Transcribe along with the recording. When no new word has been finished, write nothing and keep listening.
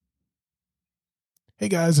Hey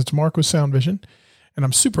guys, it's Mark with SoundVision, and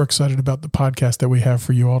I'm super excited about the podcast that we have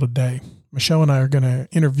for you all today. Michelle and I are going to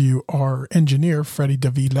interview our engineer, Fredy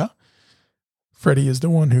Davila. Fredy is the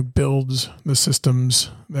one who builds the systems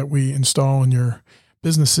that we install in your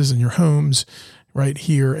businesses and your homes right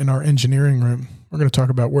here in our engineering room. We're going to talk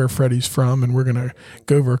about where Fredy's from, and we're going to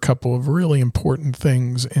go over a couple of really important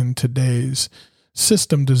things in today's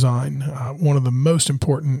system design. One of the most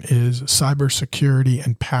important is cybersecurity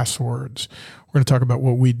and passwords. We're going to talk about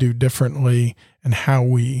what we do differently and how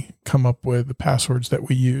we come up with the passwords that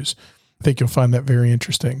we use. I think you'll find that very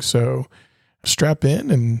interesting. So strap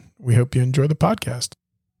in, and we hope you enjoy the podcast.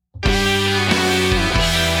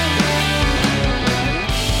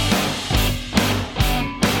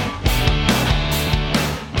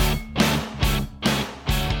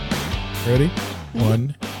 Ready?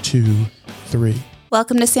 1, 2, 3.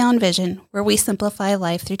 Welcome to SoundVision, where we simplify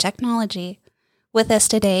life through technology. With us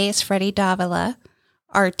today is Fredy Davila,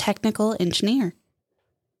 our technical engineer.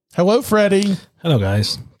 Hello, Fredy. Hello,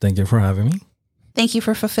 guys. Thank you for having me. Thank you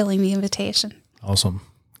for fulfilling the invitation. Awesome.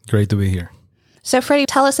 Great to be here. So, Fredy,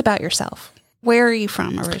 tell us about yourself. Where are you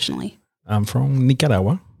from originally? I'm from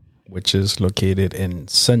Nicaragua, which is located in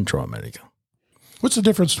Central America. What's the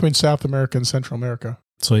difference between South America and Central America?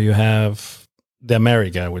 So you have the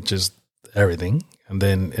America, which is everything, and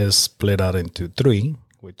then it's split out into three,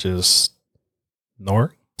 which is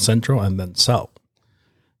North, Central, and then South.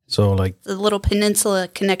 So like the little peninsula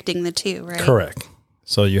connecting the two, right? Correct.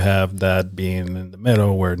 So you have that being in the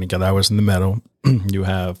middle, where Nicaragua is in the middle. You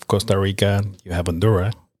have Costa Rica, you have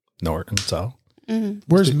Honduras, North and South. Mm-hmm.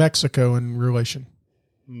 Where's Mexico in relation?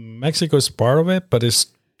 Mexico is part of it, but it's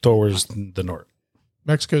towards the north.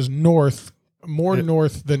 Mexico's north,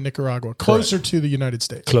 north than Nicaragua, closer Correct. to the United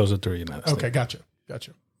States. Closer to the United States. Okay, gotcha.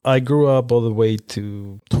 I grew up all the way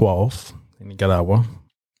to 12 in Nicaragua.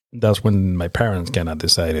 That's when my parents kind of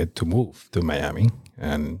decided to move to Miami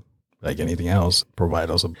and, like anything else, provide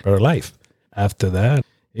us a better life. After that,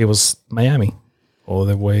 it was Miami all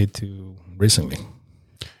the way to recently.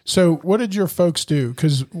 So what did your folks do?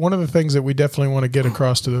 Because one of the things that we definitely want to get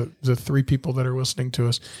across to the three people that are listening to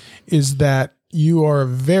us is that you are a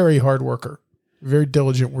very hard worker, very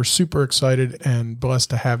diligent. We're super excited and blessed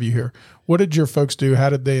to have you here. What did your folks do? How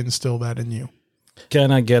did they instill that in you?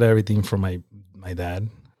 Can I get everything from my dad?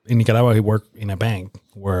 In Nicaragua, he worked in a bank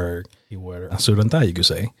where he was a student, you could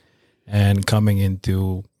say. And coming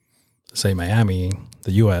into, say, Miami,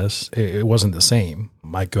 the U.S., it wasn't the same.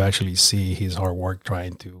 I could actually see his hard work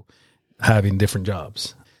trying to having different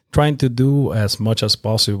jobs, trying to do as much as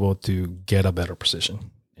possible to get a better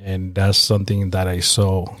position. And that's something that I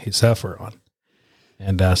saw his effort on.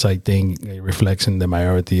 And that's, I think, it reflects in the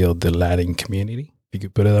majority of the Latin community, if you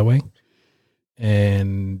could put it that way.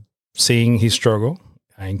 And seeing his struggle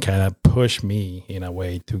and kind of push me in a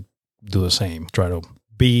way to do the same, try to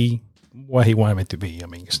be what he wanted me to be. I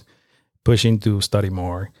mean, pushing to study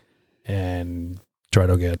more and try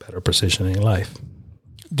to get a better position in life.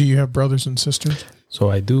 Do you have brothers and sisters? So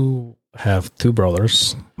I do have two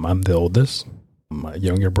brothers. I'm the oldest, my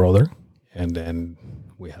younger brother, and then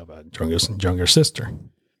we have a younger sister.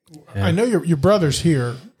 And I know your brother's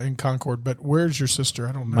here in Concord, but where's your sister?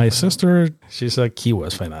 I don't know. My sister, she's a Key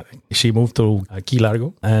West fanatic. She moved to Key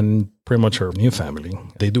Largo, and pretty much her new family,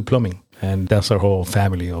 they do plumbing. And that's her whole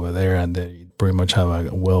family over there, and they pretty much have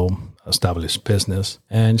a well-established business.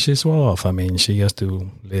 And she's well off. I mean, she gets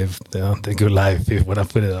to live the good life, if you want to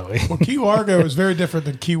put it that way. Well, Key Largo is very different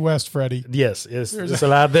than Key West, Fredy. Yes, it's a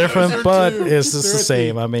lot different, but it's just the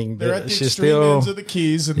same. I mean, they're at the she's extreme still ends of the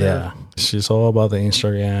Keys. And yeah, she's all about the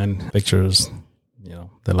Instagram pictures,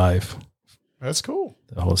 the life. That's cool.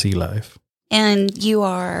 The whole sea life. And you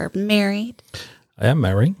are married? I am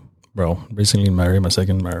married. Well, recently married, my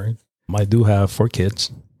second marriage. I do have 4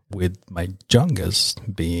 kids, with my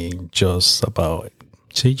youngest being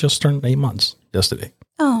she just turned 8 months yesterday.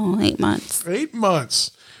 Oh, 8 months. 8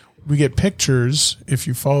 months. We get pictures. If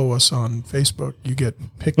you follow us on Facebook, you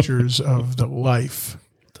get pictures of the life.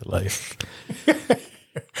 The life.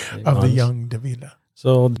 of the young Davila.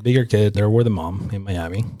 So the bigger kid, they're with the mom in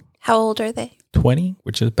Miami. How old are they? 20,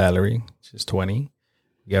 which is Valerie. She's 20.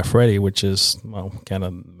 We got Fredy, which is, kind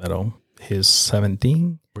of middle. He's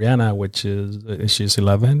 17. Brianna, she's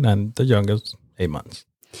 11, and the youngest, 8 months.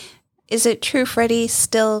 Is it true Fredy's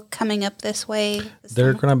still coming up this way?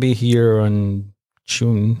 They're going to be here in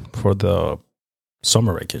June for the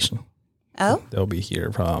summer vacation. Oh? They'll be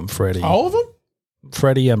here from Fredy. All of them?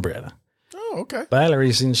 Fredy and Brianna. Oh, okay.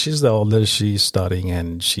 Valerie, since she's the oldest, she's studying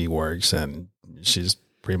and she works and she's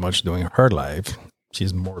pretty much doing her life.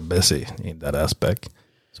 She's more busy in that aspect.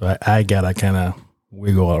 So I got to kind of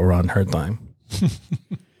wiggle around her time.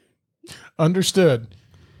 Understood.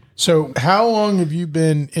 So how long have you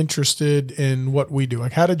been interested in what we do?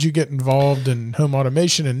 Like, how did you get involved in home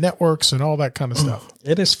automation and networks and all that kind of stuff?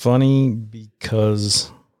 It is funny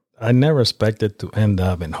because I never expected to end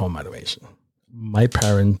up in home automation. My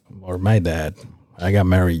parent or my dad, I got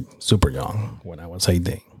married super young when I was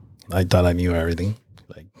 18. I thought I knew everything,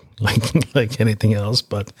 like anything else,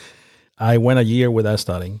 but I went a year without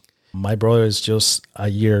studying. My brother is just a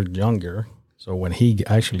year younger. So when he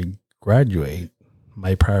actually graduated,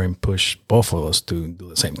 my parents pushed both of us to do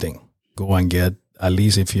the same thing. Go and get, at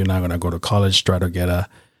least if you're not going to go to college, try to get a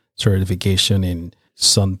certification in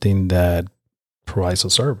something that provides a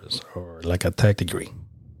service or like a tech degree.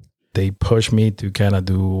 They pushed me to kind of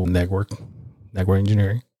do network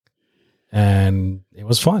engineering. And it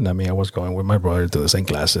was fun. I mean, I was going with my brother to the same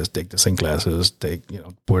classes, put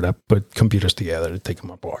computers together, take them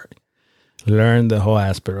apart, learn the whole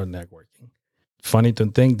aspect of networking. Funny to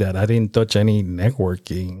think that I didn't touch any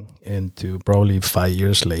networking into probably 5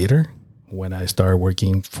 years later when I started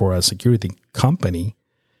working for a security company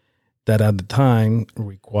that at the time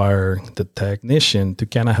required the technician to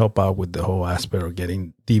kind of help out with the whole aspect of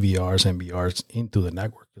getting DVRs and VRs into the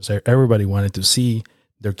network. Because everybody wanted to see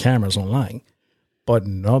their cameras online, but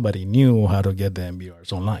nobody knew how to get the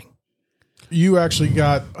MVRs online. You actually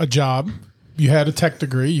got a job. You had a tech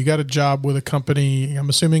degree. You got a job with a company, I'm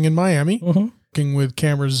assuming in Miami, working with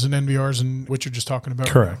cameras and NVRs and what you're just talking about.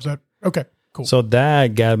 Correct. Right now. Is that okay? Cool. So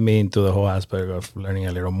that got me into the whole aspect of learning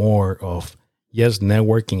a little more of, yes,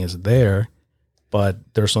 networking is there, but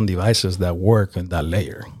there's some devices that work in that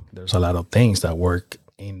layer. There's a lot of things that work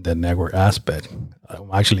in the network aspect,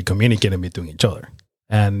 actually communicating between each other.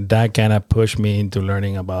 And that kind of pushed me into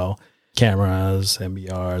learning about cameras,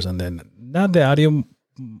 MVRs, and then not the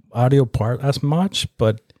audio part as much,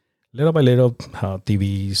 but little by little, how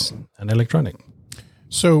TVs and electronic.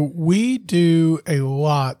 So we do a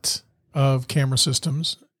lot of camera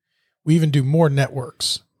systems. We even do more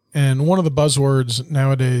networks. And one of the buzzwords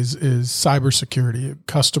nowadays is cybersecurity.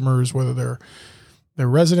 Customers, whether they're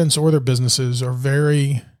residents or their businesses, are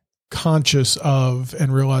very conscious of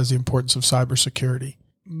and realize the importance of cybersecurity.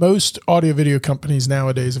 Most audio video companies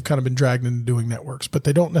nowadays have kind of been dragged into doing networks, but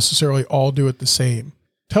they don't necessarily all do it the same.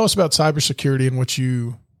 Tell us about cybersecurity and what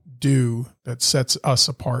you do that sets us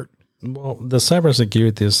apart. Well, the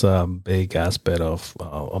cybersecurity is a big aspect of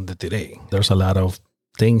the today. There's a lot of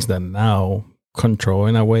things that now control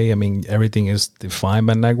in a way. I mean, everything is defined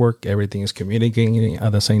by network. Everything is communicating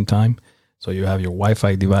at the same time. So you have your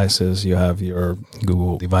Wi-Fi devices, you have your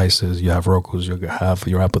Google devices, you have Roku's, you have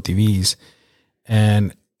your Apple TVs,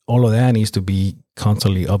 and all of that needs to be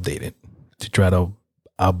constantly updated to try to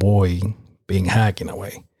avoid being hacked in a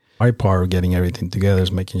way. My part of getting everything together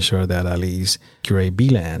is making sure that at least create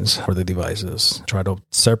VLANs for the devices, try to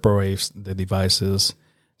separate the devices.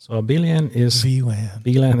 So a VLAN is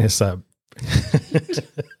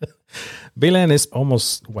VLAN is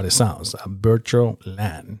almost what it sounds, a virtual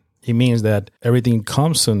LAN. It means that everything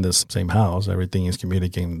comes in the same house, everything is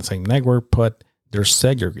communicating in the same network, but they're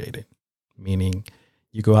segregated, meaning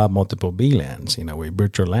you could have multiple VLANs, in a way,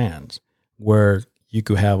 virtual LANs, where you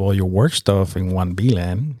could have all your work stuff in one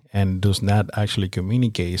VLAN and does not actually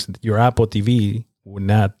communicate. Your Apple TV would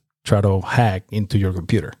not try to hack into your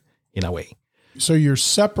computer in a way. So you're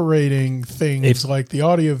separating things like the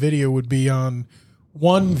audio video would be on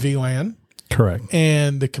one VLAN. Correct.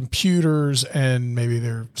 And the computers and maybe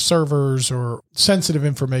their servers or sensitive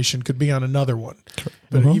information could be on another one.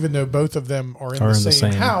 But even though both of them are in the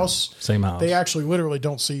same house, they actually literally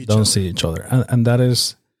don't see each other. And that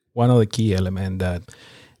is one of the key elements that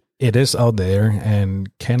it is out there and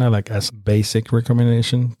kind of like as basic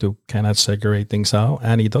recommendation to kind of segregate things out.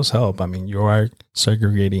 And it does help. I mean, you are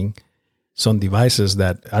segregating some devices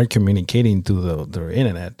that are communicating to the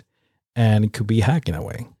internet and it could be hacked in a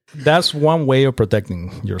way. That's one way of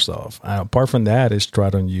protecting yourself. Apart from that, is try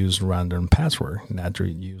to use random password, not to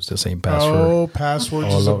use the same password. Oh,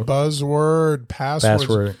 passwords is a buzzword.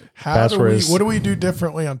 Passwords. What do we do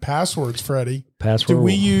differently on passwords, Fredy? Do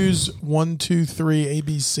we use 1, 2, 3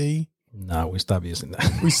 ABC? No, we stopped using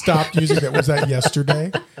that. We stopped using that. Was that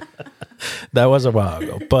yesterday? That was a while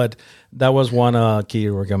ago. But that was one key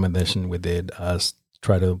recommendation we did, us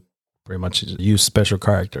try to pretty much use special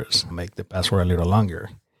characters, make the password a little longer.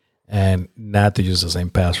 And not to use the same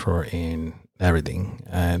password in everything.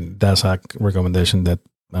 And that's a recommendation that,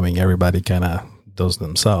 I mean, everybody kind of does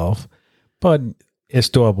themselves. But it's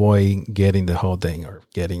to avoid getting the whole thing or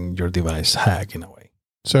getting your device hacked in a way.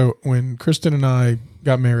 So when Kristen and I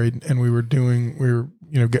got married and we were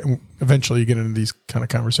eventually you get into these kind of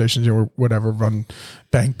conversations or whatever, run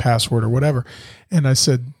bank password or whatever. And I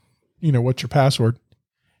said, what's your password?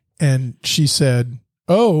 And she said,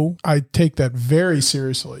 oh, I take that very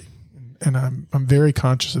seriously. And I'm very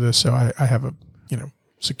conscious of this. So I have a,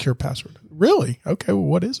 secure password. Really? Okay. Well,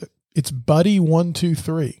 what is it? It's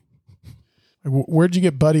Buddy123. Where'd you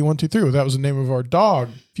get Buddy123? Well, that was the name of our dog.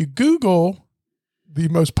 If you Google the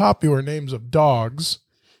most popular names of dogs,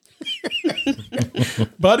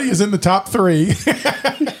 Buddy is in the top 3.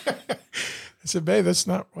 I said, babe, that's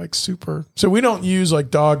not like super. So we don't use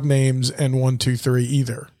like dog names and 123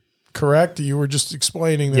 either. Correct? You were just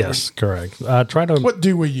explaining that. Yes, correct. What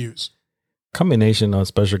do we use? Combination of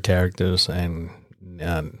special characters and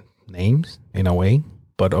names in a way.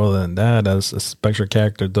 But other than that, as a special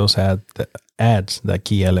character, those adds that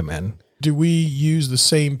key element. Do we use the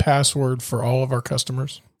same password for all of our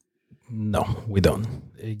customers? No, we don't.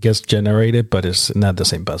 It gets generated, but it's not the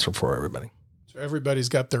same password for everybody. So everybody's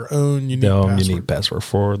got their own unique password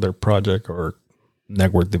for their project or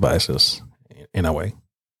network devices in a way.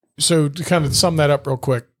 So to kind of sum that up real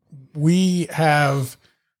quick, we have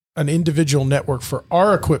an individual network for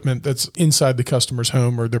our equipment that's inside the customer's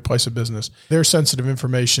home or their place of business. Their sensitive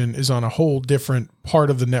information is on a whole different part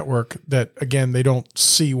of the network that, again, they don't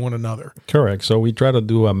see one another. Correct. So we try to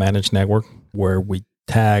do a managed network where we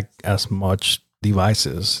tag as much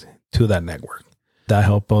devices to that network. That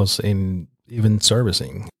helps us in even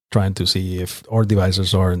servicing, trying to see if our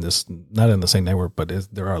devices are not in the same network, but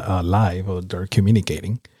they're live or they're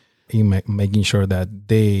communicating, making sure that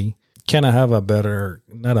they kind of have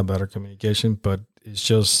not a better communication, but it's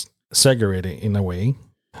just segregated in a way.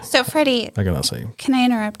 So, Fredy, can I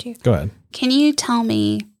interrupt you? Go ahead. Can you tell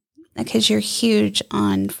me, because you're huge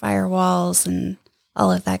on firewalls and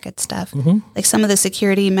all of that good stuff, like some of the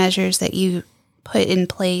security measures that you put in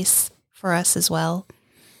place for us as well?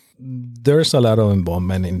 There's a lot of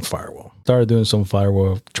involvement in firewall. Started doing some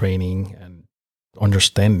firewall training and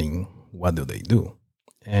understanding what do they do.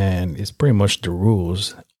 And it's pretty much the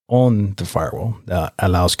rules on the firewall that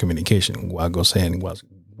allows communication, what goes in, what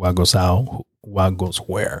goes out, what goes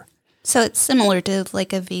where. So it's similar to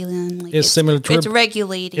like a VLAN. Like it's similar to it's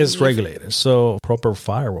regulated. It's regulated. So proper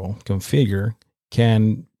firewall configure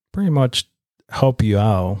can pretty much help you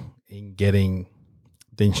out in getting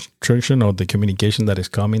the instruction or the communication that is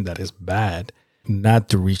coming that is bad, not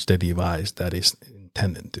to reach the device that is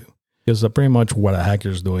intended to. Because pretty much what a hacker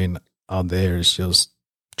is doing out there is just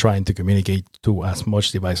trying to communicate to as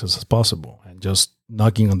much devices as possible and just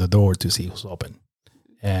knocking on the door to see who's open.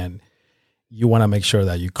 And you want to make sure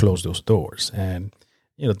that you close those doors. And,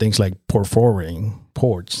 things like port forwarding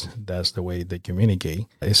ports, that's the way they communicate.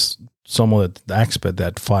 It's some of the aspect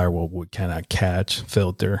that firewall would kind of catch,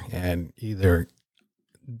 filter, and either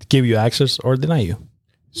give you access or deny you.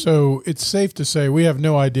 So it's safe to say we have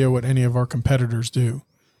no idea what any of our competitors do,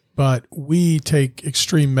 but we take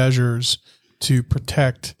extreme measures to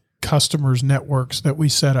protect customers' networks that we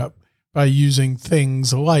set up by using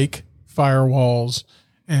things like firewalls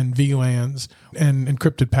and VLANs and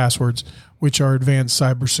encrypted passwords, which are advanced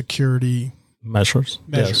cybersecurity measures.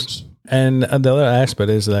 Yes. And the other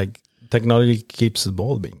aspect is like technology keeps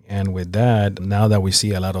evolving. And with that, now that we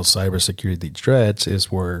see a lot of cybersecurity threats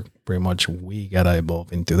is where pretty much we got to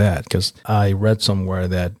evolve into that. Because I read somewhere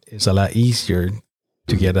that it's a lot easier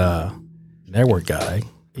to get a network guy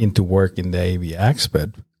into work in the AV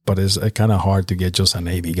aspect, but it's kind of hard to get just an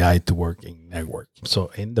AV guy to work in network. So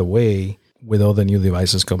in the way, with all the new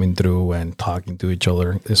devices coming through and talking to each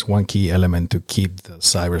other, is one key element to keep the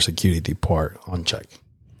cybersecurity part on check.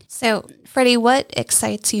 So, Fredy, what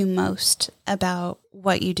excites you most about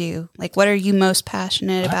what you do? Like, what are you most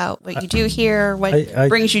passionate about? What you do here? What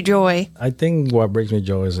brings you joy? I think what brings me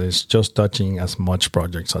joy is just touching as much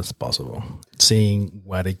projects as possible. Seeing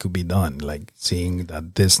what it could be done. Like seeing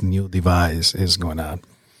that this new device is going to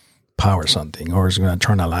power something or is going to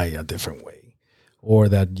turn a light a different way. Or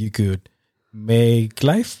that you could make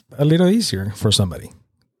life a little easier for somebody.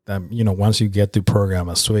 Once you get to program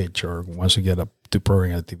a switch or once you get to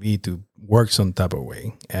program a TV to work some type of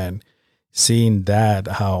way, and seeing that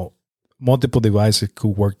how multiple devices could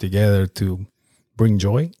work together to bring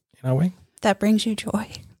joy in a way. That brings you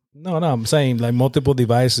joy. No, I'm saying like multiple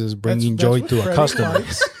devices bringing joy to a customer.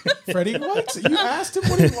 Fredy likes it. You asked him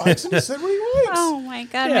what he likes and he said what he likes. Oh my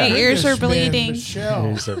God, my ears are bleeding.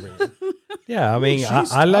 Yeah, I mean,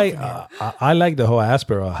 I like the whole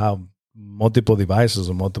aspect of how multiple devices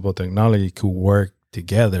or multiple technology could work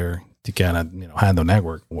together to kind of handle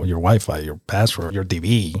network, your Wi-Fi, your password, your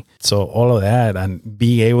DB. So all of that and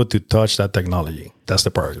be able to touch that technology. That's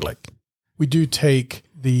the part I like. we do take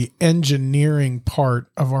the engineering part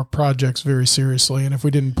of our projects very seriously. And if we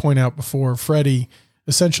didn't point out before, Fredy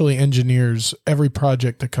essentially engineers every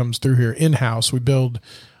project that comes through here in-house. We build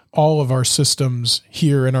all of our systems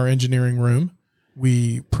here in our engineering room.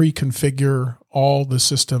 We pre-configure all the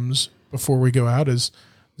systems before we go out, as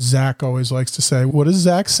Zach always likes to say. What does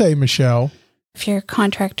Zach say, Michelle? If your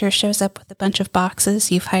contractor shows up with a bunch of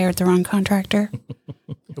boxes, you've hired the wrong contractor.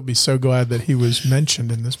 He'll be so glad that he was mentioned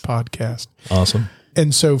in this podcast. Awesome.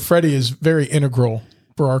 And so Fredy is very integral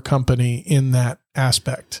for our company in that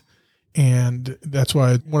aspect. And that's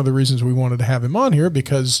why one of the reasons we wanted to have him on here,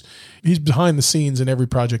 because he's behind the scenes in every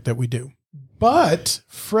project that we do. But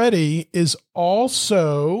Fredy is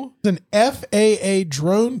also an FAA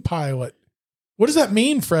drone pilot. What does that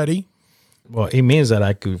mean, Fredy? Well, it means that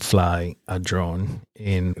I could fly a drone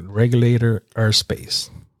in regulator airspace.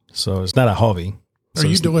 So it's not a hobby. Are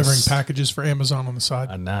you delivering packages for Amazon on the side?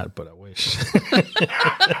 I'm not, but I wish.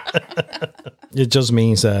 It just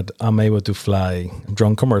means that I'm able to fly a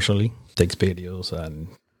drone commercially, take videos, and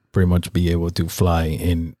pretty much be able to fly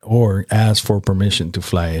in or ask for permission to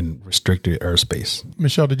fly in restricted airspace.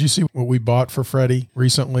 Michelle, did you see what we bought for Fredy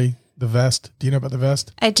recently? The vest. Do you know about the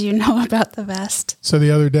vest? I do know about the vest. So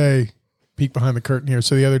the other day, peek behind the curtain here.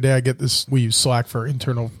 So the other day I get this, we use Slack for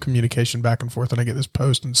internal communication back and forth, and I get this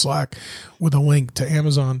post in Slack with a link to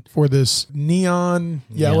Amazon for this neon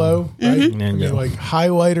yellow, right? Mm-hmm. I mean, like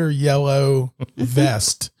highlighter yellow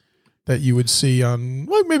vest that you would see on,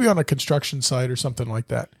 like maybe on a construction site or something like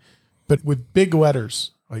that, but with big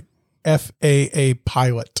letters like FAA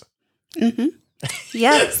pilot. Mm-hmm.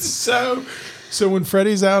 Yes. So when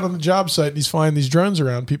Fredy's out on the job site and he's flying these drones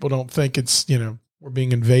around, people don't think it's, we're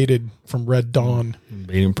being invaded from Red Dawn.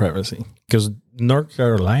 Invading privacy. Because North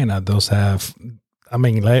Carolina does have,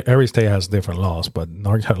 every state has different laws, but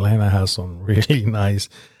North Carolina has some really nice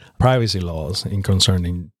privacy laws in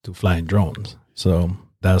concerning to flying drones. So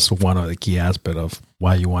that's one of the key aspects of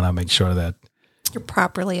why you want to make sure that you're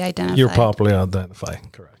properly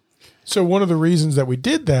identified. Correct. So one of the reasons that we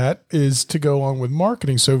did that is to go along with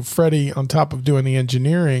marketing. So Fredy, on top of doing the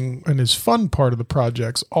engineering and his fun part of the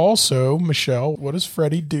projects, also, Michelle, what does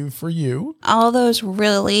Fredy do for you? All those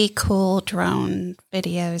really cool drone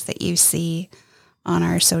videos that you see on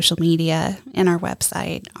our social media and our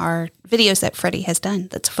website are videos that Fredy has done.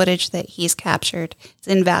 That's footage that he's captured. It's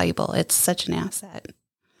invaluable. It's such an asset.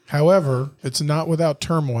 However, it's not without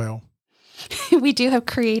turmoil. We do have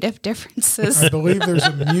creative differences. I believe there's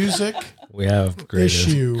a music we have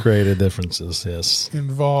creative differences, yes.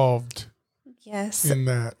 Involved. Yes. In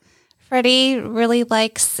that. Fredy really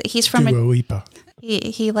likes, he's from Dua Lipa.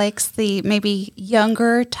 He likes the maybe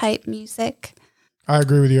younger type music. I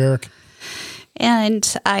agree with you, Eric.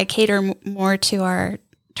 And I cater more to our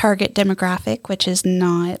target demographic, which is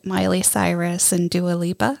not Miley Cyrus and Dua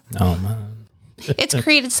Lipa. Oh, man. It's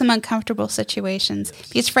created some uncomfortable situations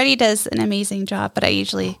because Fredy does an amazing job, but I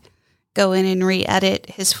usually go in and re-edit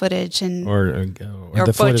his footage and or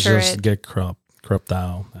the footage just get cropped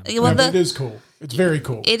out. Well, it is cool. It's very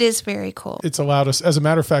cool. It is very cool. It's allowed us. As a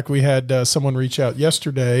matter of fact, we had someone reach out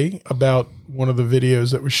yesterday about one of the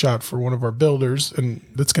videos that was shot for one of our builders, and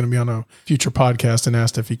that's going to be on a future podcast, and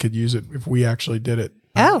asked if he could use it if we actually did it.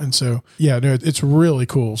 Oh. And so, it's really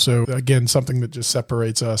cool. So again, something that just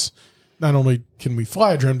separates us. Not only can we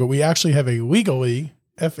fly a drone, but we actually have a legally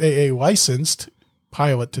FAA licensed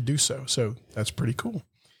pilot to do so. So that's pretty cool.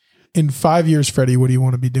 In 5 years, Fredy, what do you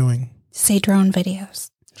want to be doing? Say drone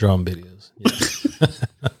videos. Drone videos. Yes.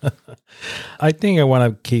 I think I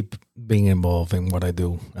want to keep being involved in what I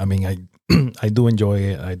do. I mean, I do enjoy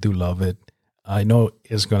it. I do love it. I know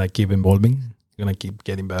it's going to keep evolving. It's going to keep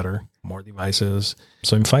getting better, more devices.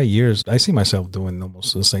 So in 5 years, I see myself doing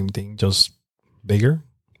almost the same thing, just bigger,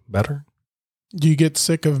 better. Do you get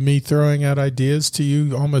sick of me throwing out ideas to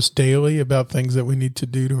you almost daily about things that we need to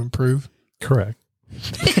do to improve? Correct.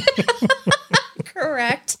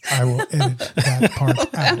 Correct. I will edit that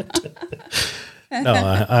part out.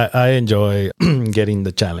 No, I enjoy getting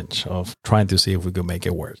the challenge of trying to see if we could make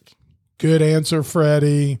it work. Good answer,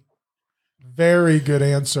 Fredy. Very good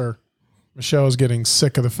answer. Michelle is getting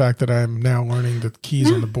sick of the fact that I'm now learning the keys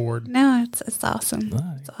on the board. No, it's awesome.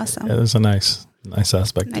 It's awesome. Yeah, it's a nice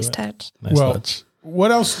aspect. Nice touch. Nice touch.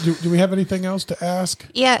 What else? Do we have anything else to ask?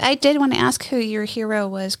 Yeah, I did want to ask who your hero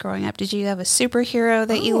was growing up. Did you have a superhero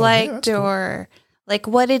that you liked, or like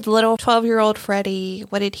what did little 12-year-old Fredy?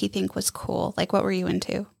 What did he think was cool? Like, what were you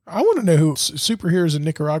into? I want to know who superheroes in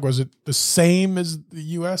Nicaragua. Is it the same as the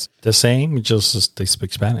U.S.? The same, just they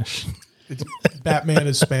speak Spanish. Batman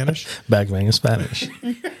is Spanish. Batman is Spanish.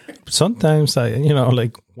 Sometimes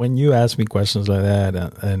like when you ask me questions like that,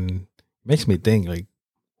 and makes me think, like,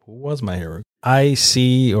 who was my hero? I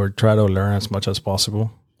see or try to learn as much as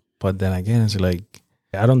possible. But then again, it's like,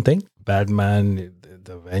 I don't think Batman,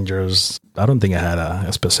 the Avengers, I don't think I had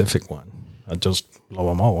a specific one. I just love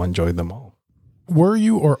them all, enjoyed them all. Were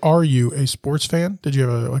you or are you a sports fan? Did you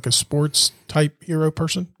have a sports type hero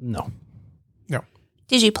person? No.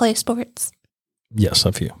 Did you play sports? Yes,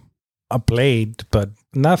 a few. I played, but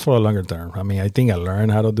not for a longer term. I mean, I think I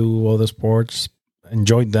learned how to do all the sports,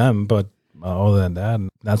 enjoyed them, but other than that,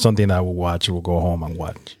 not something I would watch or go home and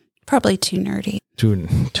watch. Probably too nerdy. Too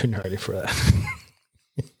nerdy for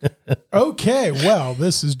that. Okay, well,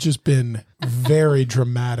 this has just been very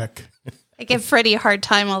dramatic. I give Fredy a hard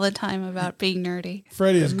time all the time about being nerdy.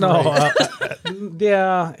 Fredy is great. No,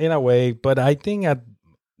 yeah, in a way, but I think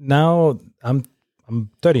now I'm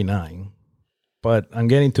 39, but I'm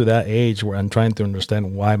getting to that age where I'm trying to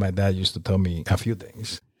understand why my dad used to tell me a few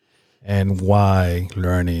things and why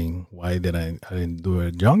I didn't do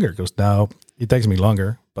it younger, because now it takes me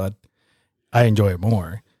longer, but I enjoy it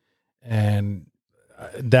more. And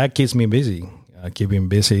that keeps me busy, keeping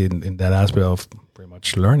busy in that aspect of pretty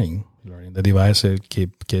much learning the devices,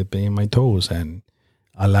 keeping in my toes. And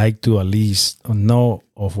I like to at least know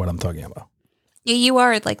of what I'm talking about. You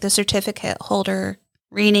are like the certificate holder,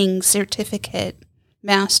 reading certificate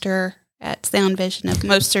master at SoundVision of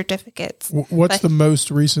most certificates. What's the most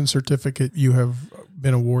recent certificate you have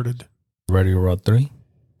been awarded? Radio Road 3.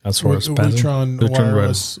 That's for Lutron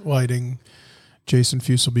wireless lighting. Jason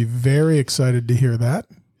Fuss will be very excited to hear that.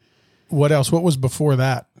 What else? What was before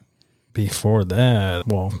that? Before that,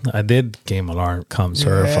 well, I did Game Alarm.com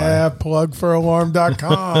certified. Yeah, plug for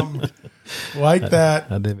alarm.com. Like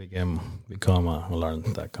that. I did become a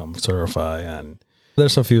alarm.com certified, and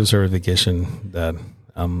there's a few certification that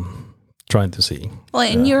I'm trying to see. Well,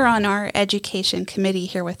 and you're on our education committee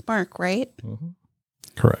here with Mark, right? Mm-hmm.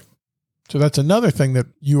 Correct. So that's another thing that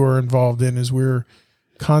you are involved in, is we're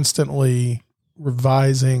constantly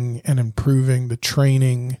revising and improving the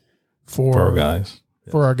training for our guys.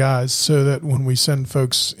 For our guys, so that when we send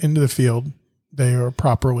folks into the field, they are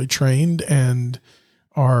properly trained and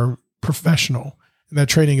are professional. And that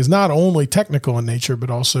training is not only technical in nature, but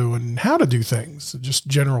also in how to do things, just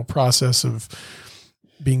general process of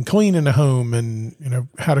being clean in a home and,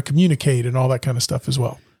 how to communicate and all that kind of stuff as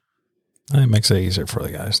well. It makes it easier for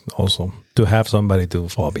the guys also to have somebody to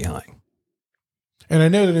fall behind. And I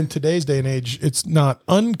know that in today's day and age, it's not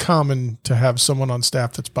uncommon to have someone on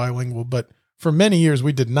staff that's bilingual, but for many years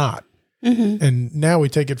we did not. Mm-hmm. And now we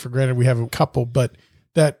take it for granted. We have a couple, but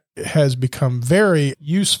that has become very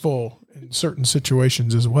useful in certain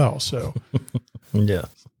situations as well. So yeah,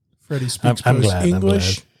 Fredy speaks both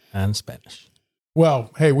English and Spanish.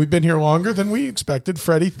 Well, hey, we've been here longer than we expected.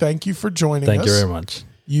 Fredy, thank you for joining us. Thank you very much.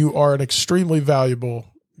 You are an extremely valuable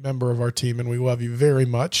member of our team, and we love you very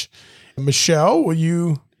much. Michelle, will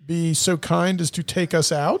you be so kind as to take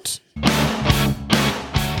us out?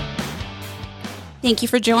 Thank you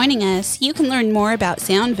for joining us. You can learn more about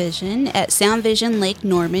SoundVision at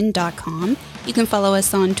soundvisionlakenorman.com. You can follow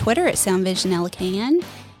us on Twitter at SoundVisionLKN,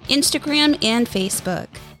 Instagram, and Facebook.